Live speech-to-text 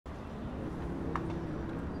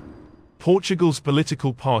Portugal's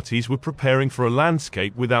political parties were preparing for a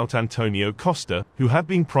landscape without Antonio Costa, who had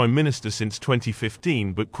been prime minister since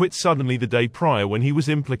 2015 but quit suddenly the day prior when he was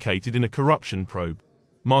implicated in a corruption probe.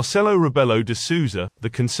 Marcelo Rebelo de Sousa,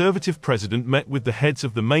 the conservative president, met with the heads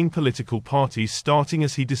of the main political parties starting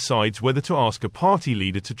as he decides whether to ask a party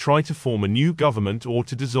leader to try to form a new government or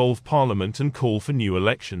to dissolve parliament and call for new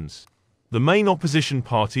elections. The main opposition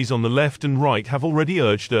parties on the left and right have already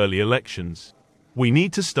urged early elections. "We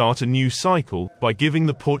need to start a new cycle by giving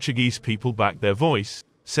the Portuguese people back their voice,"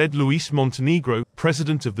 said Luis Montenegro,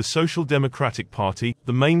 president of the Social Democratic Party,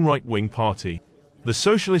 the main right-wing party. The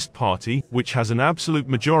Socialist Party, which has an absolute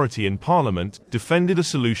majority in parliament, defended a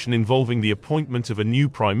solution involving the appointment of a new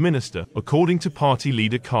prime minister, according to party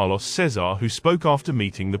leader Carlos Cesar, who spoke after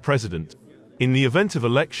meeting the president. In the event of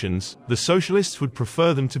elections, the Socialists would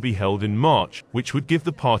prefer them to be held in March, which would give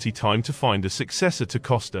the party time to find a successor to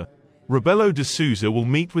Costa. Rebelo de Sousa will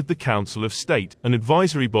meet with the Council of State, an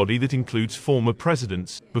advisory body that includes former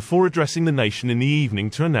presidents, before addressing the nation in the evening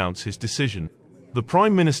to announce his decision. The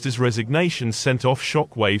Prime Minister's resignation sent off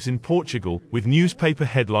shock waves in Portugal, with newspaper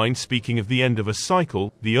headlines speaking of the end of a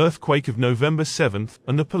cycle, the earthquake of November 7th,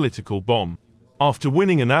 and a political bomb. After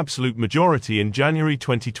winning an absolute majority in January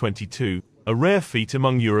 2022, a rare feat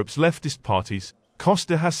among Europe's leftist parties,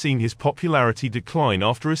 Costa has seen his popularity decline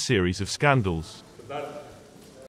after a series of scandals.